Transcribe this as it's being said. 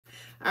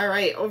All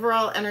right,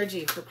 overall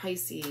energy for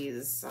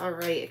Pisces. All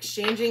right,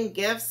 exchanging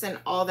gifts and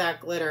all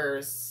that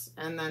glitters.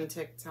 And then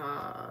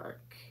TikTok.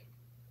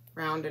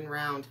 Round and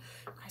round.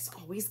 You guys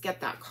always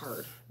get that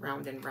card.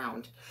 Round and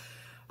round.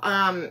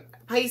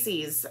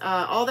 Pisces,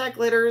 all that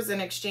glitters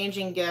and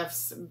exchanging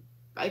gifts.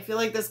 I feel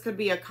like this could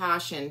be a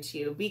caution to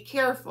you. Be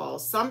careful.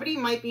 Somebody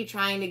might be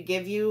trying to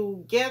give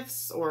you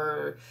gifts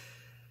or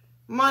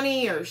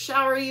money or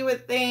shower you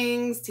with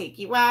things, take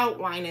you out,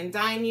 wine and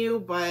dine you,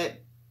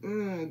 but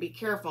be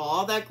careful.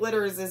 All that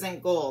glitters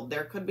isn't gold.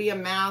 There could be a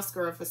mask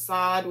or a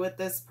facade with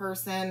this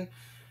person.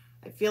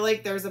 I feel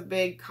like there's a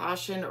big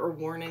caution or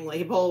warning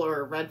label or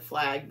a red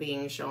flag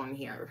being shown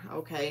here.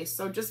 Okay,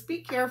 so just be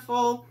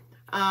careful.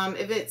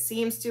 If it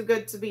seems too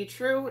good to be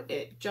true,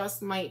 it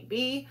just might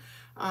be.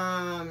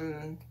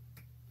 The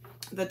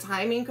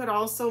timing could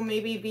also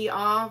maybe be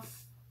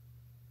off.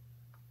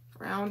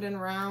 Round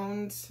and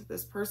round.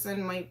 This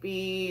person might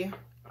be,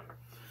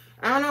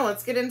 I don't know.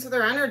 Let's get into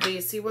their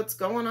energy, see what's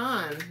going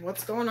on.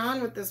 What's going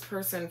on with this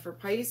person for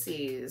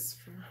Pisces?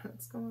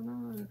 What's going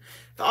on?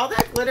 All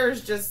that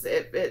glitters just,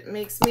 it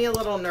makes me a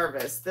little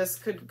nervous. This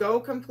could go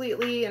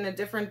completely in a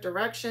different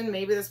direction.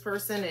 Maybe this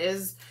person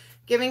is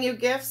giving you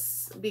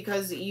gifts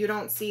because you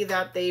don't see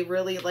that they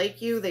really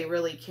like you. They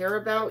really care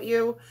about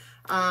you.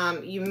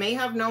 You may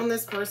have known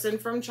this person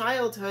from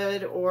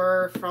childhood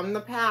or from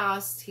the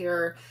past.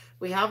 Here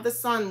we have the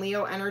Sun,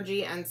 Leo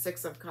energy, and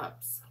Six of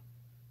Cups.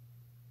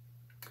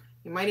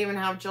 You might even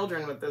have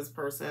children with this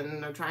person.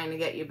 They're trying to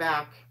get you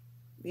back,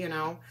 you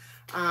know.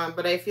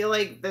 But I feel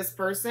like this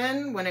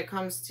person, when it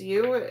comes to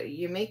you,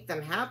 you make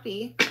them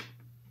happy.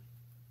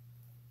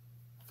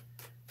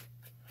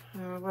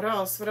 What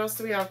else? What else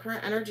do we have?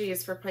 Current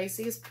energies for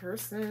Pisces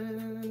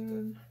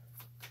person.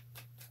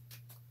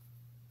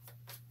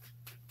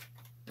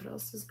 What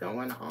else is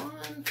going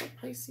on for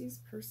Pisces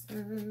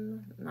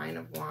person? Nine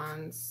of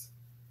Wands.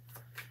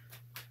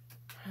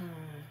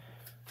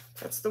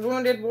 That's the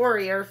wounded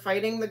warrior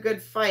fighting the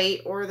good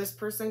fight, or this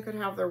person could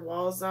have their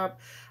walls up.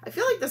 I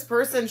feel like this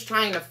person's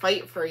trying to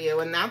fight for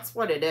you, and that's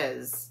what it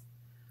is.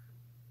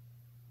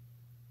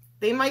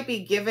 They might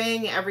be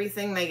giving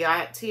everything they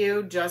got to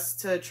you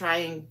just to try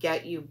and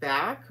get you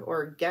back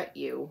or get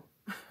you.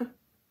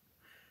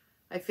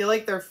 I feel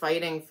like they're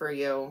fighting for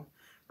you.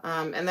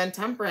 And then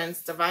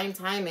Temperance, divine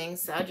timing,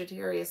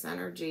 Sagittarius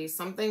energy,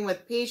 something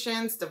with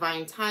patience,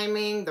 divine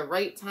timing, the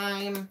right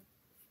time.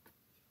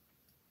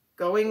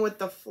 Going with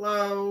the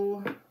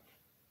flow.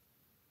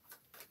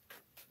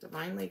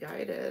 Divinely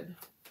guided.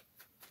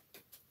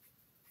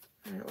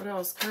 All right, what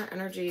else? Current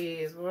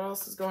energies. What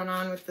else is going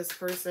on with this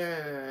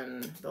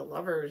person? The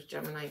Lovers,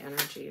 Gemini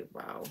energy.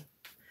 Wow.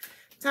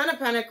 Ten of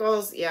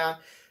Pentacles. Yeah.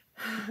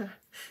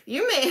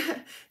 You may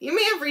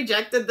have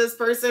rejected this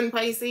person,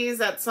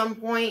 Pisces, at some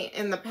point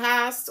in the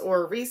past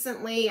or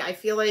recently. I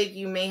feel like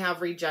you may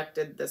have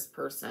rejected this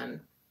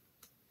person.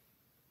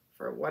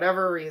 For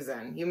whatever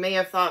reason. You may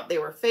have thought they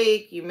were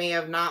fake. You may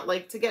have not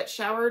liked to get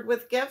showered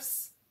with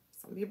gifts.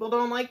 Some people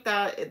don't like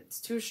that. It's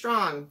too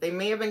strong. They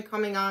may have been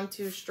coming on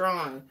too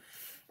strong.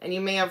 And you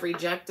may have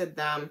rejected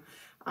them.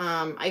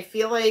 I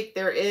feel like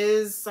there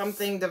is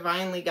something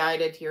divinely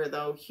guided here,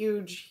 though.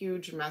 Huge,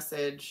 huge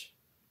message.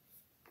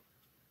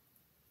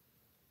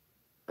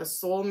 A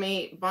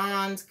soulmate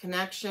bond,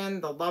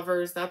 connection, the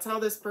Lovers. That's how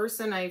this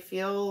person, I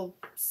feel,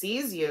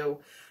 sees you.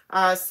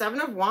 Seven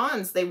of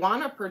Wands, they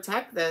want to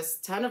protect this.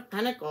 Ten of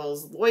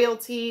Pentacles,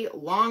 loyalty,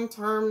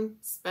 long-term,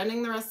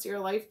 spending the rest of your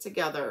life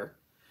together.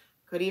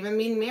 Could even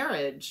mean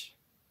marriage.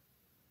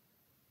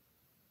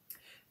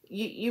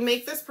 You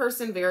make this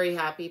person very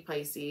happy,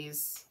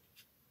 Pisces.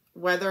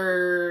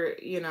 Whether,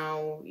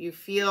 you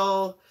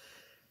feel,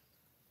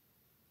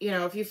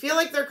 if you feel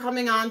like they're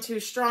coming on too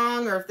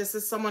strong, or if this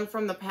is someone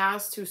from the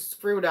past who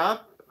screwed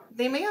up,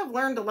 they may have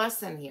learned a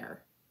lesson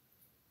here.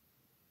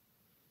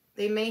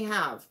 They may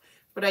have.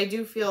 But I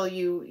do feel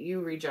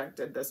you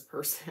rejected this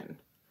person.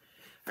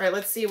 All right,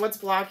 let's see what's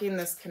blocking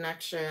this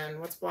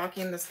connection. What's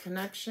blocking this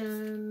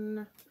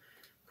connection?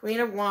 Queen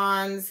of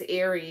Wands,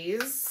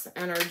 Aries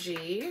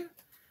energy.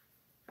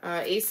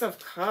 Ace of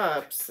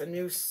Cups, a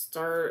new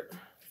start.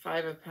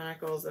 Five of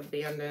Pentacles,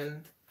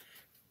 abandon.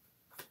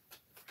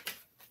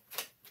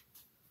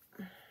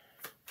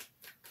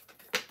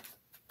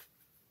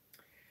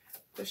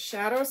 The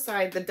shadow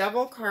side, the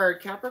Devil card,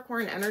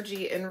 Capricorn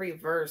energy in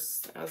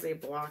reverse as a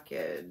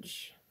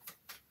blockage.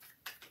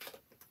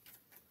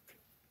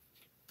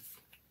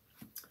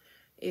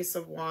 Ace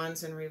of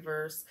Wands in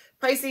reverse.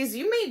 Pisces,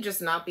 you may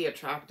just not be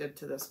attracted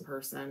to this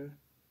person.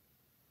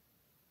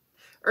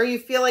 Or you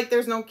feel like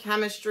there's no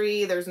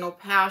chemistry, there's no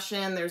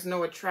passion, there's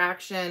no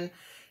attraction.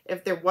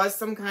 If there was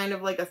some kind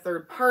of like a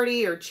third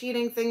party or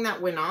cheating thing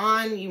that went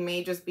on, you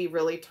may just be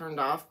really turned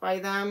off by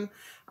them.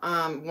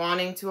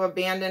 Wanting to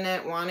abandon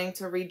it, wanting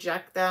to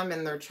reject them,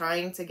 and they're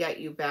trying to get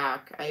you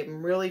back.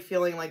 I'm really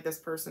feeling like this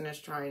person is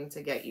trying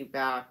to get you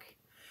back.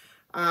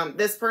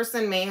 This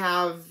person may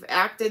have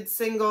acted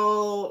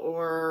single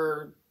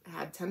or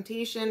had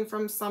temptation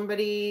from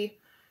somebody.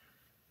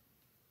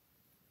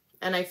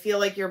 And I feel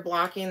like you're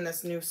blocking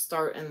this new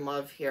start in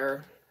love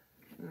here.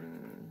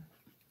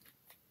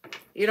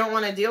 You don't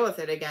want to deal with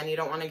it again. You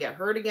don't want to get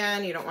hurt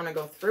again. You don't want to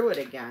go through it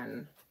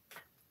again.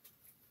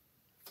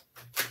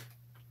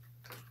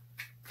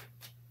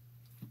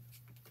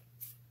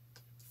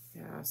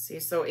 Yeah, see,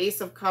 so Ace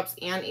of Cups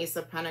and Ace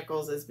of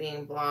Pentacles is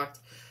being blocked.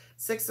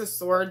 Six of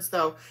Swords,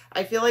 though.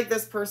 I feel like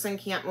this person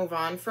can't move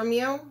on from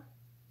you.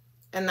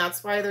 And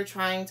that's why they're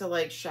trying to,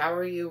 like,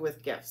 shower you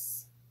with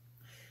gifts.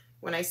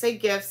 When I say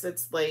gifts,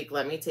 it's like,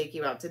 let me take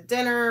you out to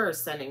dinner, or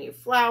sending you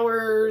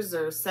flowers,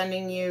 or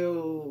sending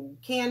you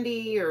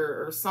candy,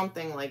 or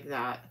something like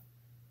that.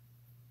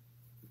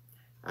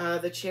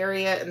 The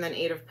Chariot and then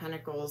Eight of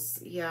Pentacles.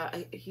 Yeah,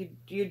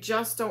 you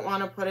just don't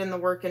want to put in the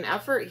work and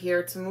effort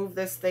here to move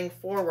this thing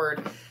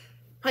forward.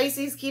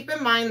 Pisces, keep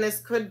in mind this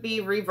could be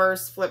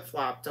reverse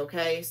flip-flopped,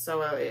 okay?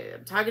 So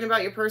I'm talking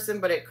about your person,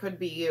 but it could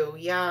be you.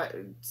 Yeah,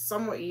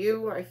 somewhat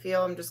you. I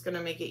feel I'm just going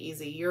to make it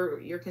easy.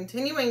 You're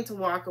continuing to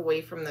walk away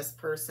from this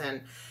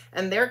person,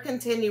 and they're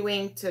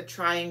continuing to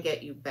try and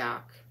get you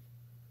back.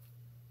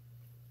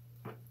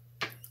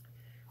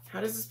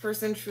 How does this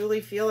person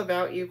truly feel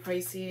about you,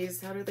 Pisces?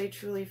 How do they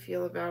truly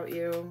feel about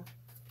you?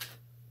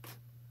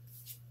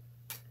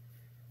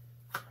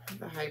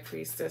 The High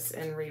Priestess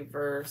in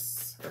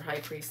reverse, or High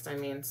Priest, I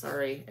mean,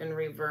 sorry, in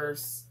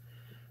reverse.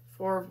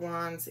 Four of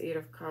Wands, Eight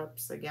of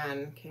Cups,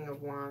 again, King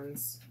of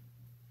Wands,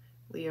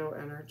 Leo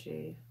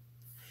energy.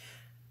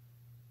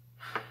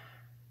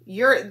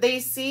 They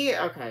see,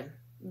 okay,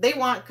 they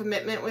want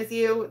commitment with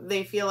you.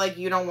 They feel like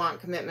you don't want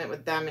commitment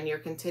with them, and you're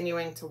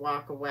continuing to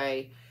walk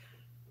away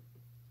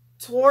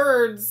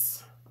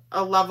towards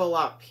a level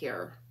up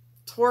here,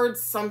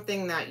 towards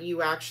something that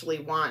you actually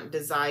want,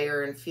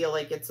 desire, and feel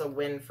like it's a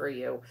win for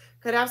you.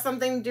 Could have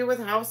something to do with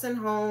house and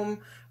home,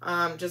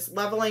 just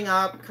leveling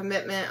up,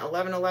 commitment.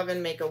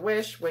 1111, make a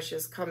wish. Wish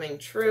is coming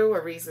true,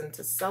 a reason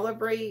to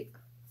celebrate.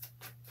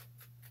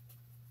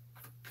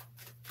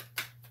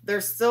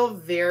 They're still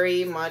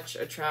very much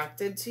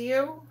attracted to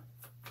you.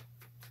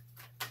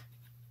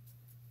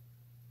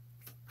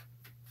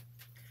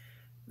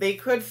 They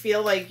could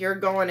feel like you're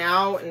going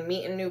out and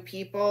meeting new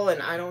people,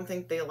 and I don't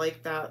think they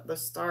like that. The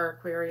Star,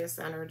 Aquarius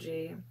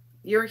energy.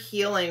 You're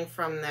healing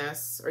from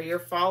this, or you're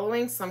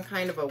following some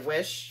kind of a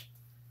wish.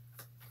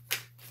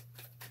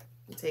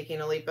 I'm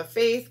taking a leap of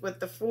faith with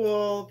the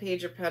Fool,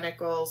 Page of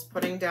Pentacles,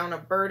 putting down a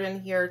burden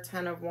here,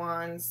 Ten of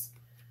Wands.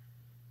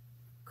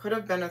 Could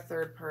have been a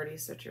third-party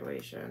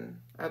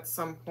situation at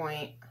some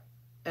point,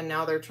 and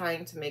now they're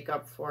trying to make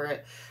up for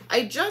it.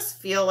 I just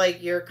feel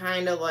like you're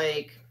kind of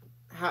like,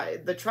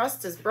 the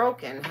trust is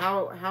broken.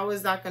 How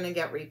is that going to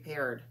get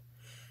repaired?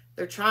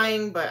 They're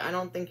trying, but I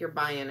don't think you're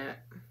buying it.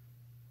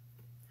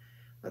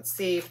 Let's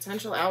see,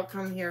 potential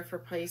outcome here for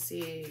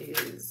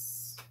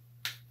Pisces.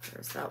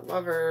 There's that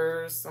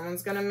Lovers.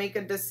 Someone's going to make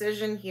a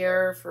decision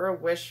here for a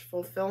wish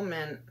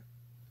fulfillment.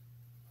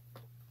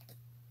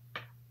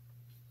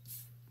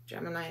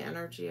 Gemini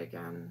energy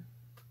again.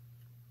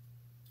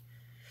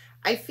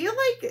 I feel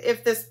like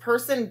if this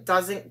person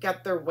doesn't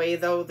get their way,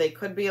 though, they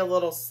could be a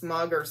little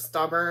smug or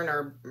stubborn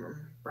or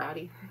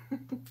bratty.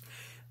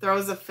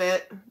 Throws a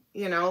fit,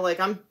 you know,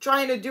 like, I'm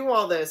trying to do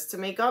all this to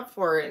make up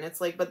for it. And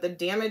it's like, but the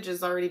damage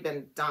has already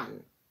been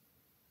done.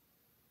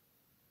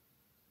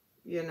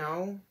 You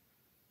know?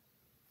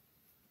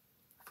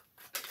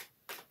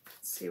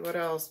 Let's see what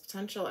else.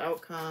 Potential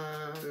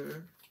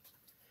outcome.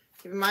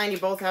 Keep in mind, you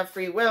both have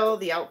free will.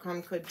 The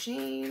outcome could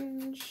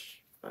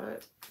change,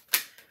 but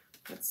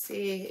let's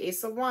see.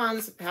 Ace of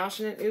Wands, a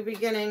passionate new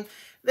beginning.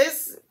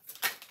 This,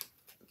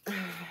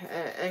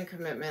 and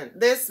commitment.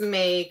 This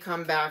may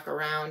come back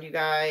around, you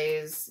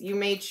guys. You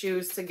may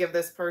choose to give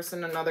this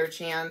person another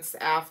chance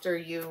after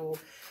you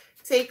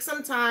take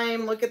some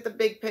time, look at the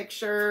big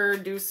picture,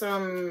 do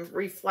some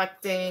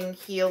reflecting,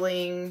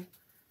 healing.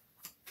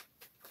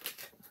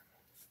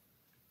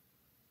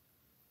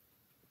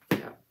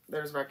 Yeah,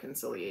 there's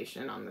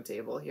reconciliation on the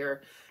table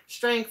here.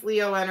 Strength,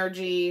 Leo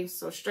energy.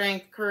 So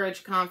strength,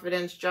 courage,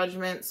 confidence,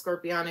 judgment,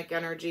 Scorpionic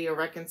energy, a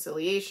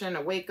reconciliation,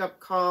 a wake-up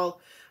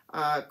call,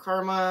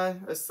 karma,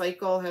 a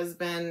cycle has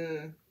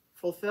been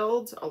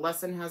fulfilled, a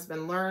lesson has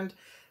been learned.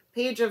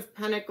 Page of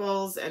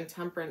Pentacles and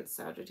Temperance,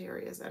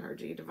 Sagittarius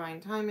energy,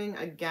 divine timing.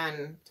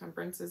 Again,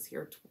 Temperance is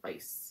here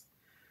twice.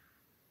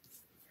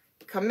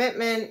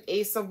 Commitment,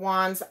 Ace of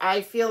Wands.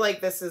 I feel like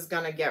this is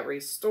going to get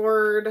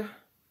restored.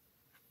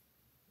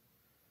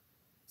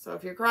 So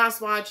if you're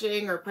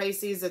cross-watching or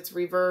Pisces, it's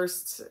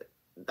reversed.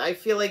 I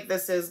feel like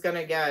this is going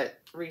to get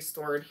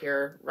restored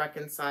here,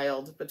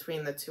 reconciled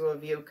between the two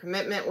of you.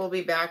 Commitment will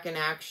be back in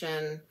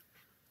action.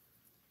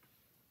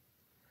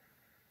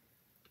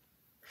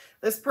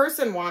 This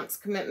person wants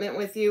commitment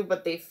with you,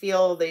 but they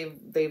feel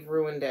they've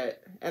ruined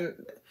it.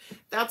 And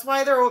that's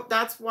why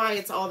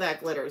it's all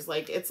that glitters.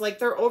 Like, it's like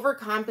they're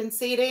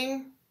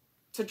overcompensating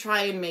to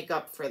try and make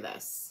up for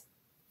this.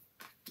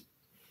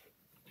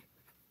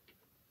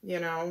 You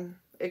know?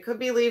 It could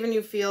be leaving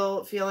you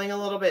feeling a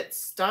little bit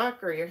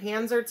stuck, or your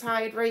hands are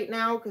tied right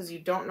now because you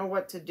don't know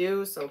what to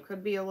do. So it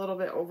could be a little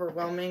bit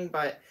overwhelming,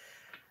 but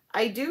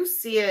I do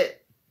see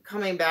it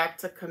coming back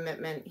to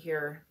commitment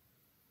here.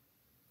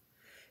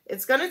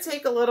 It's going to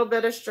take a little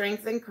bit of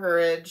strength and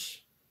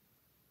courage.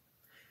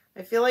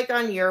 I feel like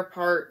on your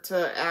part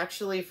to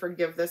actually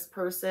forgive this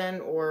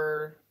person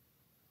or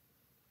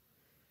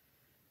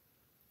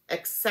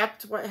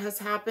accept what has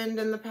happened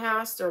in the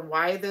past or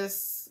why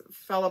this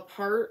fell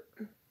apart.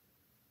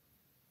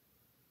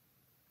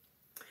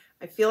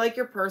 I feel like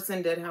your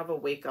person did have a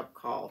wake-up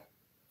call,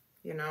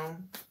 you know?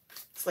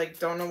 It's like,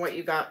 don't know what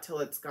you got till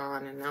it's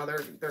gone, and now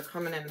they're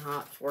coming in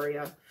hot for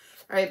you.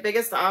 All right,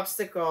 biggest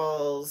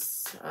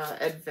obstacles,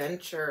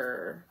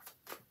 adventure.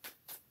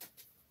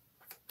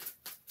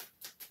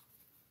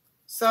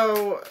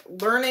 So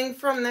learning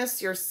from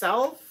this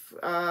yourself,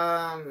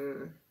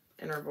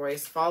 inner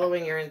voice,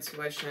 following your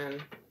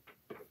intuition.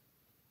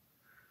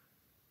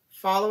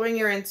 Following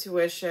your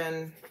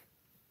intuition.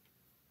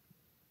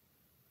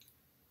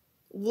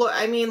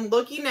 I mean,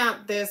 looking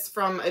at this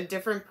from a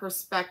different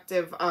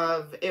perspective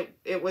of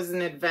it was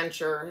an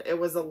adventure. It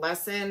was a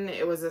lesson.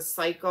 It was a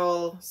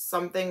cycle.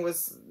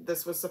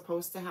 This was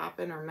supposed to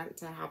happen or meant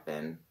to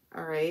happen.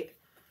 All right.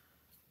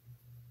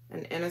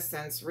 And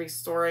innocence,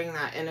 restoring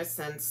that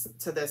innocence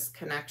to this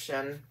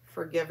connection.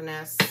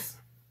 Forgiveness,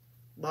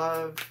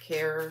 love,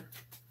 care,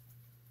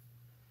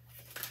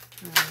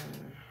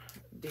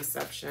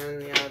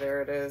 deception. Yeah,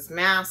 there it is.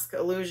 Mask,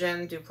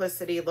 illusion,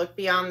 duplicity. Look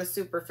beyond the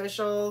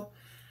superficial.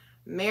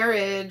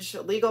 Marriage,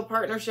 legal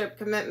partnership,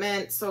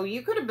 commitment. So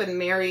you could have been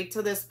married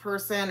to this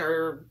person,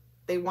 or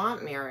they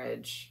want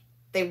marriage.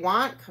 They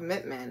want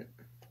commitment.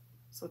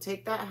 So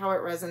take that how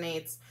it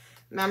resonates.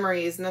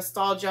 Memories,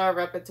 nostalgia,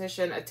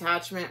 repetition,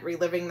 attachment,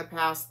 reliving the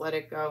past, let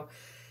it go.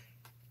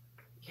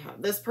 Yeah,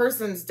 this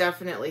person's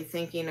definitely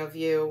thinking of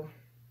you.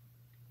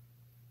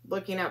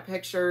 Looking at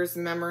pictures,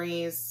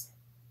 memories.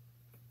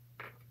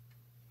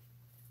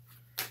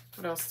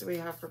 What else do we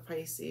have for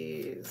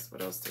Pisces?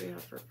 What else do we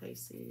have for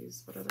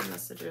Pisces? What other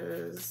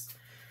messages?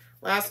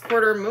 Last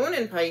quarter, moon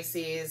in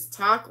Pisces.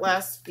 Talk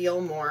less, feel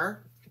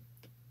more.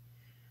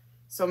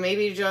 So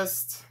maybe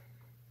just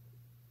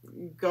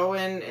go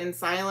in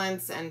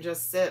silence and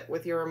just sit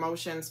with your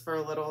emotions for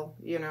a little,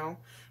 you know.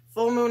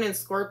 Full moon in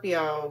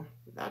Scorpio.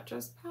 That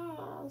just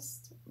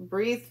passed.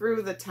 Breathe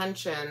through the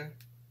tension.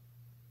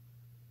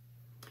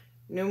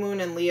 New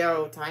moon in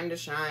Leo. Time to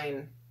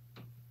shine.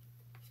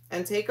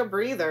 And take a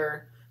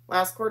breather.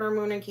 Last quarter,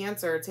 moon in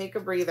Cancer. Take a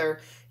breather.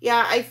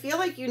 Yeah, I feel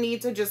like you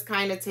need to just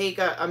kind of take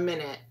a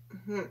minute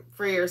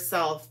for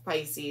yourself,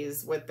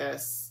 Pisces, with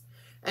this.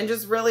 And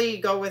just really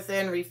go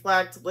within,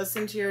 reflect,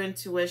 listen to your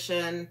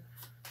intuition.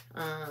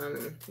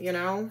 You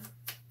know.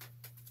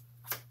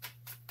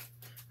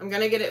 I'm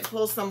going to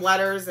pull some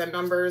letters and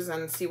numbers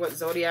and see what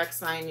zodiac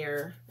sign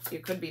you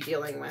could be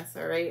dealing with,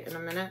 all right, in a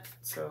minute.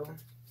 So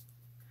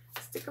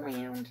stick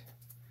around.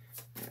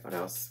 All right, what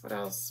else? What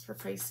else for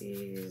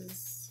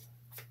Pisces?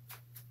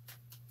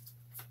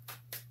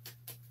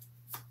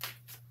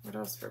 What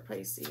else for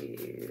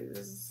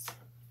Pisces?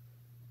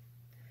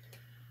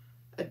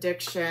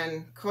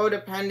 Addiction,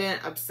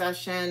 codependent,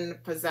 obsession,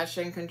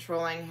 possession,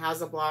 controlling,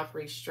 has a block,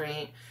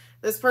 restraint.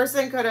 This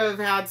person could have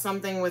had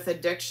something with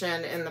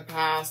addiction in the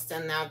past,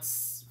 and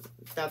that's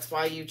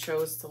why you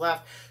chose to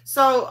left.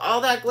 So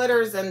all that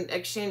glitters and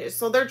exchange.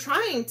 So they're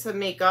trying to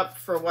make up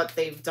for what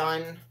they've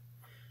done,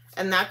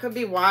 and that could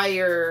be why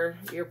you're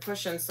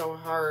pushing so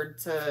hard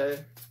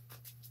to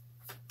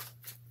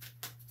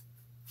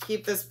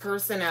keep this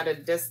person at a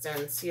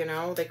distance, you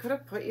know. They could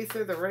have put you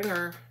through the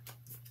ringer.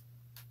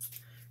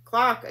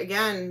 Clock,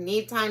 again,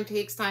 need time,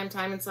 takes time,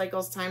 time and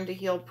cycles, time to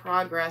heal,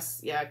 progress.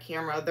 Yeah,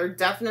 camera. They're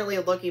definitely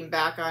looking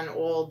back on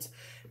old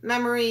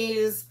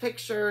memories,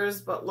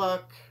 pictures, but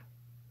look.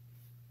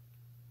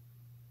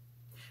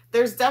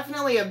 There's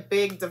definitely a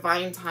big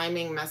divine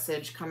timing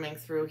message coming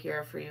through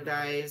here for you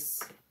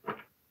guys.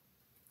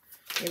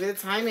 Maybe the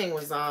timing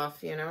was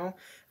off, you know.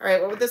 All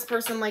right, what would this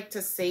person like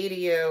to say to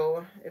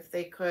you if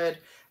they could?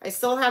 I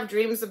still have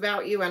dreams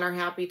about you and our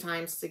happy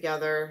times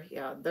together.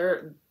 Yeah,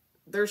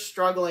 they're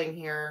struggling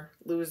here,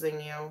 losing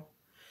you.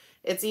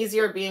 It's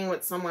easier being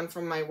with someone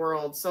from my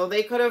world. So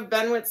they could have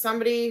been with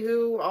somebody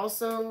who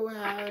also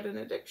had an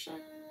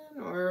addiction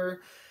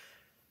or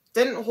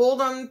didn't hold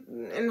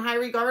them in high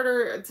regard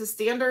or to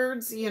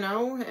standards, you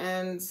know,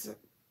 and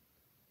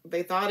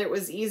they thought it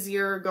was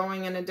easier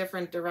going in a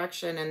different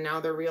direction, and now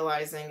they're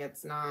realizing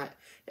it's not.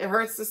 It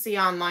hurts to see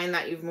online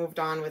that you've moved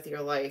on with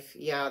your life.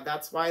 Yeah,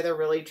 that's why they're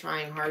really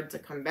trying hard to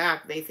come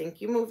back. They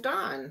think you moved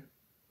on.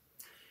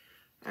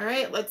 All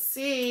right, let's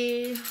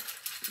see.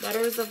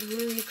 Letters of who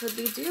you could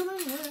be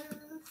dealing with.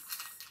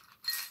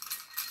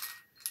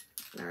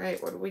 All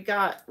right, what do we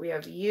got? We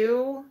have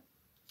U,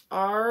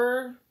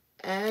 R,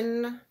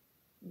 N,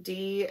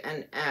 D,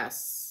 and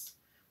S.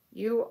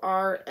 U,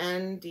 R,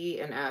 N, D,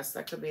 and S.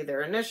 That could be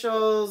their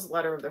initials,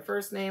 letter of their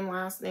first name,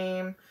 last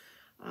name.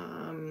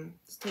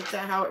 Just take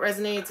that how it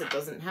resonates. It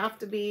doesn't have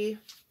to be.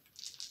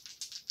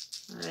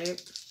 All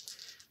right.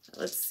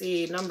 Let's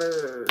see.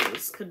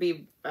 Numbers. Could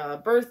be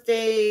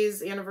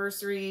birthdays,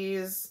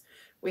 anniversaries.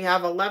 We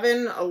have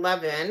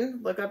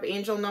 1111. Look up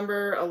angel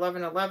number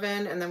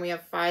 1111. And then we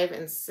have 5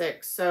 and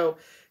 6. So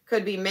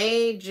Could be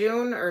May,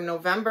 June, or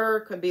November.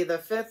 Could be the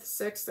 5th,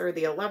 6th, or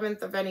the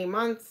 11th of any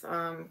month.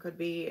 Could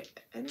be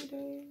any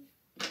day.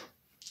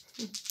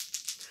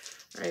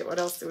 All right, what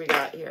else do we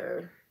got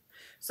here?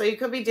 So you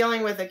could be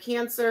dealing with a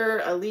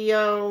Cancer, a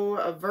Leo,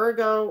 a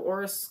Virgo,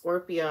 or a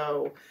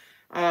Scorpio.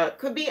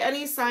 Could be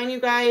any sign, you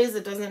guys.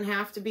 It doesn't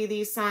have to be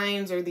these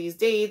signs or these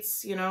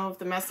dates. You know, if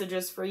the message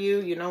is for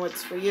you, you know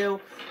it's for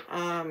you.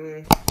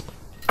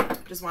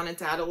 Just wanted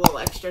to add a little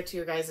extra to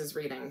your guys'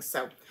 reading.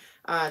 So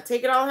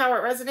take it all how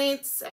it resonates.